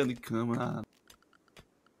e fica de cama.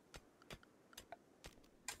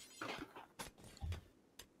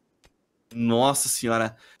 Nossa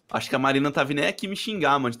senhora. Acho que a Marina tá vindo é aqui me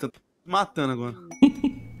xingar, mano. Tá me matando agora.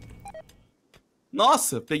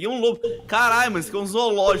 Nossa, peguei um lobo. Caralho, mano, isso aqui é um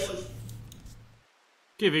zoológico.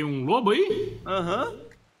 Que veio um lobo aí? Aham.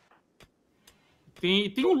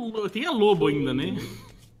 Tem a lobo ainda, né?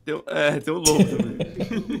 Tem um lobo também.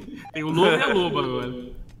 Tem o lobo e a loba agora.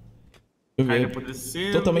 Deixa eu Carga ver.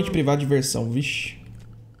 apodrecendo. Totalmente privado de versão, vixe.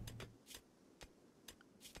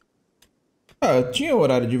 Ah, tinha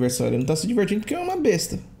horário de diversão, ele não tá se divertindo porque é uma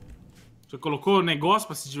besta. Você colocou negócio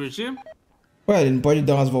pra se divertir? Ué, ele não pode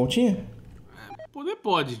dar umas voltinhas? Poder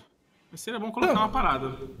pode. Mas seria bom colocar uma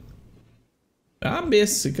parada. É uma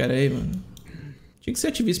besta esse cara aí, mano. Tinha que ser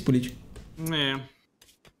ativista político. É.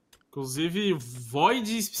 Inclusive,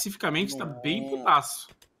 Void especificamente tá bem putaço.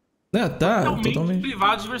 Ah, tá, Totalmente totalmente.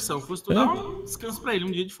 privado de diversão. Fosse tu dar um descanso pra ele,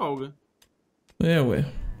 um dia de folga. É, ué.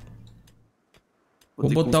 Vou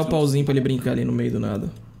botar o pauzinho pra ele brincar ali no meio do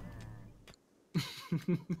nada.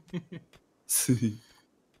 Sim.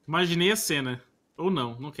 Imaginei a cena. Ou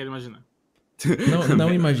não quero imaginar.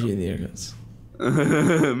 Não imagine, Ergans.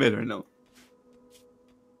 Melhor não.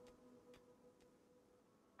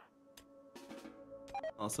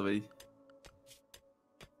 Nossa, velho.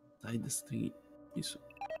 Sai desse trem. Isso.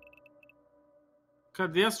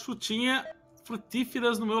 Cadê as frutinhas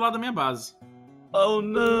frutíferas no meu lado da minha base? Oh,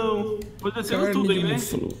 não. Apodrecendo Carne tudo de aí, né?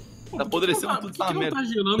 búfalo. Pô, Tá apodrecendo tudo, Por tá que não merda. tá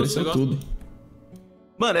gelando esse Apareceu negócio? tudo.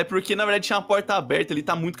 Mano, é porque na verdade tinha uma porta aberta ali,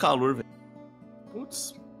 tá muito calor, velho.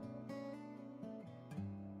 Putz.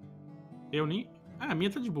 Eu nem... Ah, a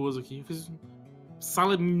minha tá de boas aqui. Eu fiz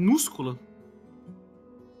sala minúscula.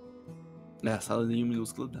 É, a sala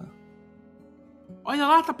minúscula dá. Olha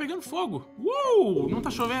lá, tá pegando fogo. Não tá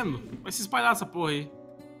chovendo. Vai se espalhar essa porra aí.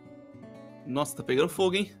 Nossa, tá pegando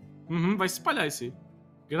fogo, hein? Uhum, vai se espalhar isso aí.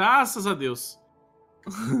 Graças a Deus.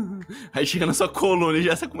 Aí chega na sua colônia e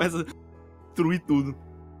já você começa a destruir tudo.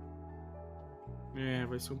 É,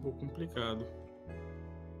 vai ser um pouco complicado.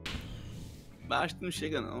 Acho que não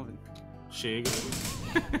chega não, velho. Chega.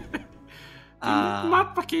 Tem Ah. muito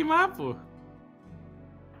mato pra queimar, pô.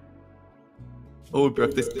 Ô, pior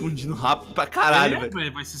que tá explodindo rápido pra caralho,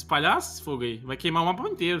 velho. Vai se espalhar esse fogo aí. Vai queimar o mapa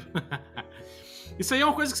inteiro. Isso aí é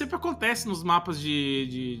uma coisa que sempre acontece nos mapas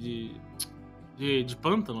de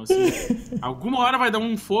pântano, assim. Alguma hora vai dar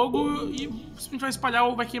um fogo e simplesmente vai espalhar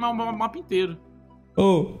ou vai queimar o mapa inteiro.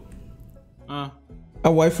 Ô, Ah. a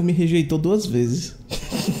waifu me rejeitou 2 vezes.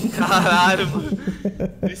 Caralho, mano.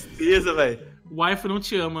 Tristeza, velho. O wife não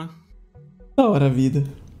te ama. Da hora a vida.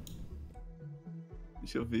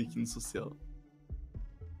 Deixa eu ver aqui no social.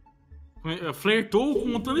 Flertou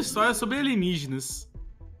contando histórias sobre alienígenas.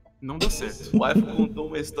 Não deu certo. O wife contou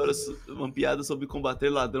uma história, uma piada sobre combater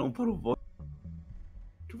ladrão para o voto.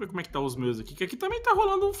 Deixa eu ver como é que tá os meus aqui. Que aqui também tá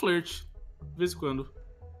rolando um flerte. De vez em quando.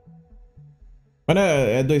 Mas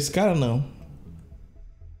é dois caras, não?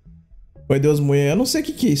 Foi Deus mulher. Eu não sei o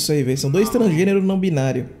que é isso aí, velho. São dois transgêneros não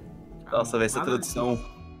binários. Nossa, velho, essa tradução.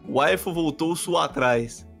 Waifu voltou sua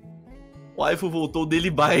atrás. Waifu voltou dele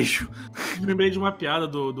baixo. Eu lembrei de uma piada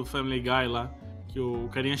do Family Guy lá. Que o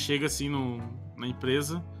carinha chega assim na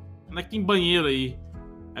empresa. Onde é que tem banheiro aí?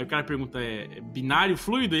 Aí o cara pergunta, é binário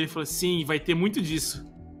fluido? Aí ele fala, sim, vai ter muito disso.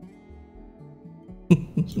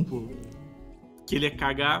 Tipo, que ele ia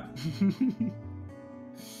cagar.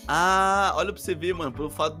 Ah, olha pra você ver, mano. Pelo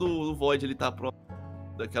fato do Void ele tá próximo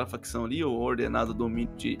daquela facção ali, o ordenado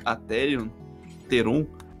domínio de Aterion, Terum,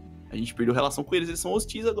 a gente perdeu relação com eles. Eles são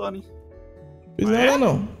hostis agora, hein? Fiz nada,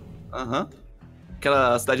 não. Aham.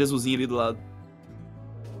 Aquela cidade azulzinha ali do lado.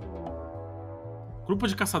 Grupo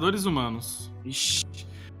de caçadores humanos. Ixi.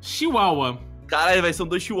 Chihuahua. Caralho, vai ser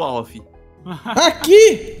 2 chihuahua, fi.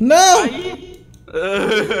 Aqui! Não! Aí,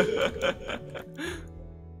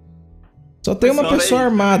 Só tem uma Pessoal, pessoa aí.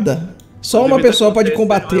 armada. Só Quando uma o evento pessoa pode acontece,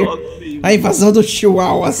 combater vai logo comigo. a invasão dos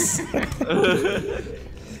Chihuahuas.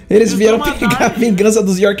 Eles vieram vão pegar matar, a vingança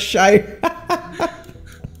dos Yorkshire.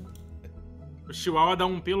 o Chihuahua dá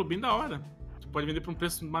um pelo bem da hora. Você pode vender por um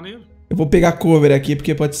preço maneiro. Eu vou pegar cover aqui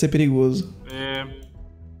porque pode ser perigoso.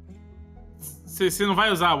 Você não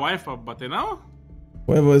vai usar a Wi-Fi pra bater, não?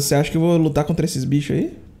 Ué, você acha que eu vou lutar contra esses bichos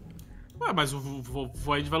aí? Ué, mas o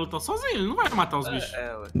Void vai lutar sozinho, ele não vai matar os bichos.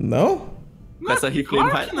 Ué. Não? Com essa rifle Claro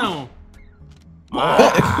ele vai. que não.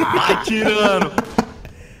 Vai tirando.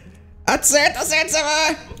 Acerta, você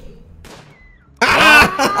vai!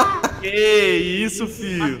 Que isso,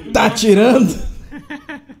 filho. Tá atirando?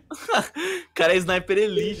 Cara é sniper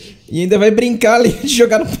elite. E ainda vai brincar ali de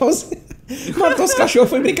jogar no pauzinho. Matou os cachorros,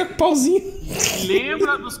 foi brincar com o pauzinho.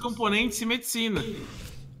 Lembra dos componentes e medicina.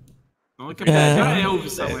 Não, que já é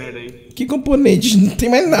Elvis essa merda aí. Que componente? Não tem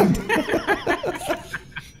mais nada.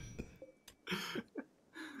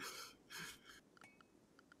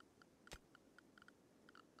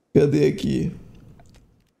 Cadê aqui?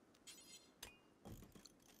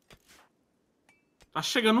 Tá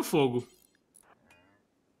chegando fogo.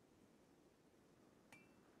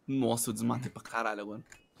 Nossa, eu desmatei pra caralho agora.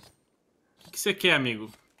 O que você quer, amigo?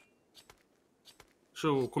 Deixa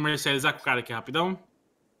eu comercializar com o cara aqui rapidão.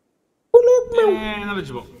 Nada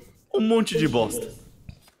de bom. Um monte de bosta.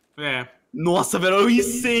 É. Nossa, velho, olha o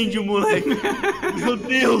incêndio, moleque. Meu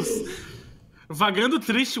Deus. Vagando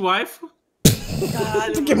triste, wife.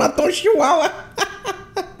 Caralho. Porque matou um chihuahua.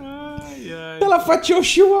 Ai, ai. Ela fatiou o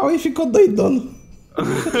chihuahua e ficou doidona.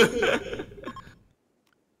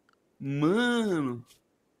 Mano.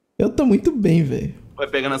 Eu tô muito bem, velho. Vai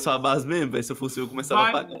pegar na sua base mesmo, velho? Se eu fosse eu, começava a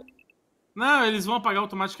apagar. Não, eles vão apagar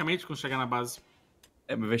automaticamente quando chegar na base.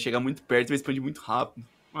 É, mas vai chegar muito perto e vai expandir muito rápido.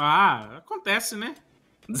 Ah, acontece, né?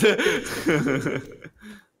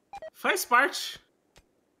 Faz parte.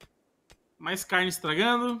 Mais carne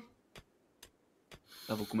estragando.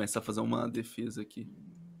 Tá, vou começar a fazer uma defesa aqui.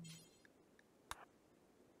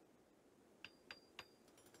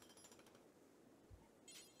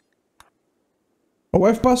 O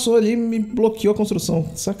wife passou ali e me bloqueou a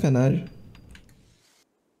construção. Sacanagem.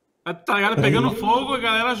 Tá ligado? Pegando fogo, a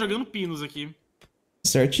galera jogando pinos aqui.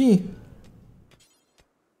 Certinho?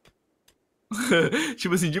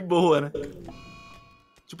 Tipo assim, de boa, né?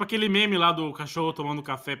 Tipo aquele meme lá do cachorro tomando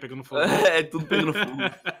café, pegando fogo. É, tudo pegando fogo.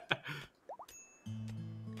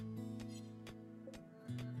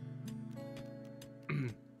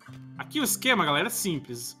 Aqui o esquema, galera, é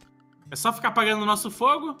simples. É só ficar apagando o nosso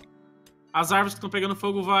fogo. As árvores que estão pegando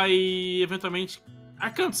fogo vai eventualmente...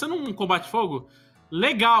 Arcanto, você não combate fogo?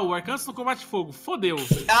 Legal, o Arcanto não combate fogo. Fodeu.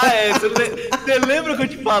 Ah, é. Você lembra que eu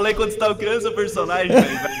te falei quando você tava criando seu personagem,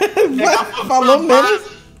 velho? Falou mesmo.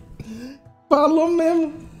 Falou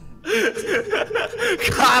mesmo.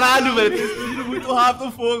 Caralho, velho. Tá explodindo muito rápido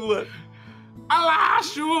o fogo, mano. Ah lá,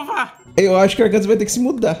 chuva! Eu acho que o Arcanto vai ter que se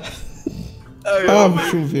mudar.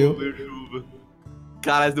 Choveu. Chuva.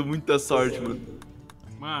 Caralho, deu muita sorte, mano.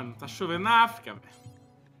 Mano, tá chovendo na África,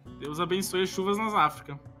 velho. Deus abençoe as chuvas nas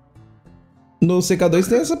África. No CK2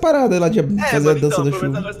 tem essa parada lá de fazer a dança então, da pelo menos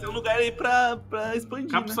chuva. agora você tem um lugar aí pra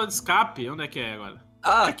expandir, Cápsula né? de escape, onde é que é agora?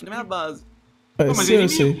 Ah, aqui na minha base. Ah, Pô, mas sei, é eu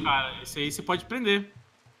sei. inimigo, cara. Esse aí você pode prender.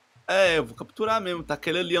 É, eu vou capturar mesmo. Tá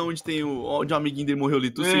aquele ali onde tem onde o amiguinho dele morreu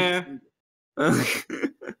ali. Tu É. sei.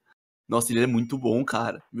 Nossa, ele é muito bom,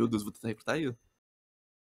 cara. Meu Deus, vou tentar recrutar ele.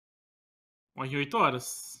 Morre em 8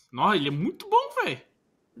 horas. Nossa, ele é muito bom, velho.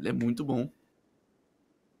 Ele é muito bom.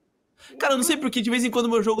 Cara, eu não sei porque de vez em quando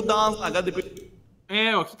meu jogo dá uma lagada depois. É,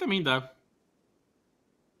 aqui também dá.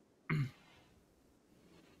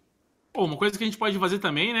 Pô, uma coisa que a gente pode fazer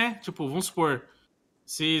também, né? Tipo, vamos supor...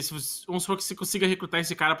 vamos supor que você consiga recrutar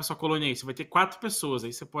esse cara pra sua colônia aí. Você vai ter 4 pessoas.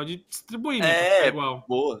 Aí você pode distribuir, né? Pra ficar igual.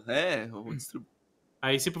 Boa. Eu vou distribuir.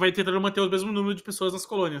 Aí você vai tentando manter o mesmo número de pessoas nas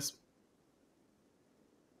colônias.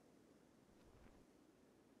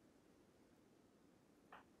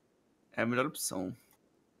 É a melhor opção.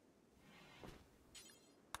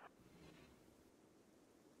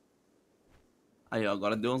 Aí, ó,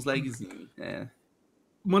 agora deu uns lagzinhos.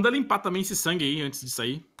 Manda limpar também esse sangue aí antes de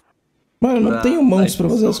sair. Mano, eu não tenho mãos pra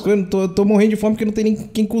fazer as coisas. Tô morrendo de fome porque não tem nem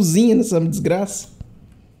quem cozinha nessa desgraça.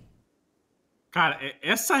 Cara,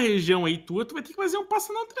 essa região aí tua, tu vai ter que fazer um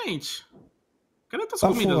passa-nutriente. Cadê tuas Tá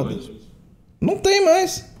comidas foda. hoje? Não tem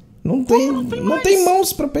mais. Não tem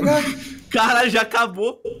mãos pra pegar. Cara, já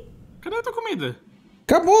acabou. Cadê a tua comida?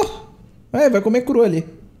 Acabou. Vai comer cru ali.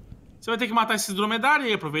 Você vai ter que matar esses dromedários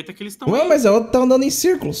aí. Aproveita que eles estão Ué, aí. mas a outra tá andando em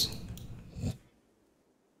círculos.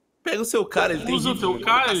 Pega o seu cara, ele tem Usa o rifle, teu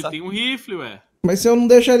cara, ele tem um rifle, ué. Mas se eu não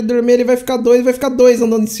deixar ele dormir, ele vai ficar dois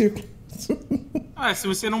andando em círculo. Se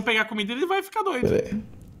você não pegar comida, ele vai ficar doido. Pera aí.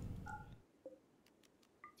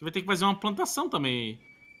 Você vai ter que fazer uma plantação também.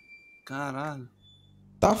 Caralho.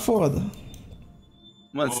 Tá foda.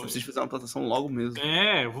 Mano, você precisa fazer uma plantação logo mesmo.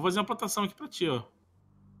 Eu vou fazer uma plantação aqui pra ti, ó.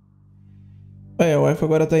 O Wife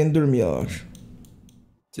agora tá indo dormir, eu acho.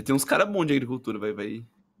 Você tem uns caras bons de agricultura, vai.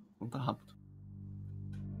 Não tá rápido.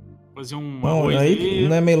 Fazer um Não, arroz aí ali.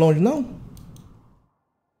 não é meio longe, não?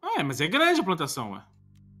 Mas é grande a plantação, ué.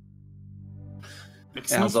 É que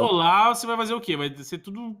se não as for lá, você vai fazer o quê? Vai ser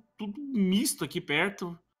tudo misto aqui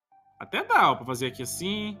perto. Até dá, ó, pra fazer aqui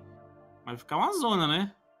assim. Vai ficar uma zona,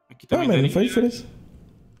 né? Aqui também Mas não daria. faz diferença.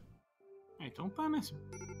 Então tá, né?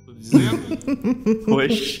 Tô dizendo.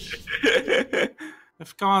 Oxi. Vai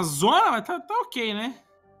ficar uma zona, mas tá ok, né?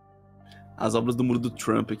 As obras do muro do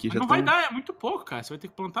Trump aqui Mas já não estão... vai dar, é muito pouco, cara. Você vai ter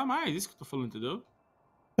que plantar mais, isso que eu tô falando, entendeu?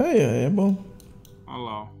 É bom. Olha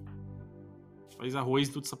lá, ó. Faz arroz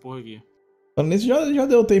e tudo essa porra aqui. Falando nisso, já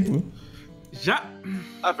deu tempo, viu? Já?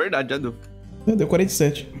 Verdade, já deu. Deu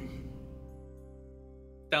 47.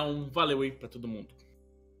 Então, valeu aí pra todo mundo.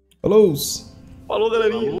 Falou,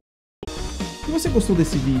 galerinha. Se você gostou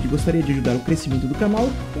desse vídeo e gostaria de ajudar o crescimento do canal,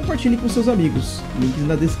 compartilhe com seus amigos. Links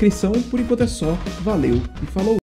na descrição. Por enquanto é só. Valeu e falou!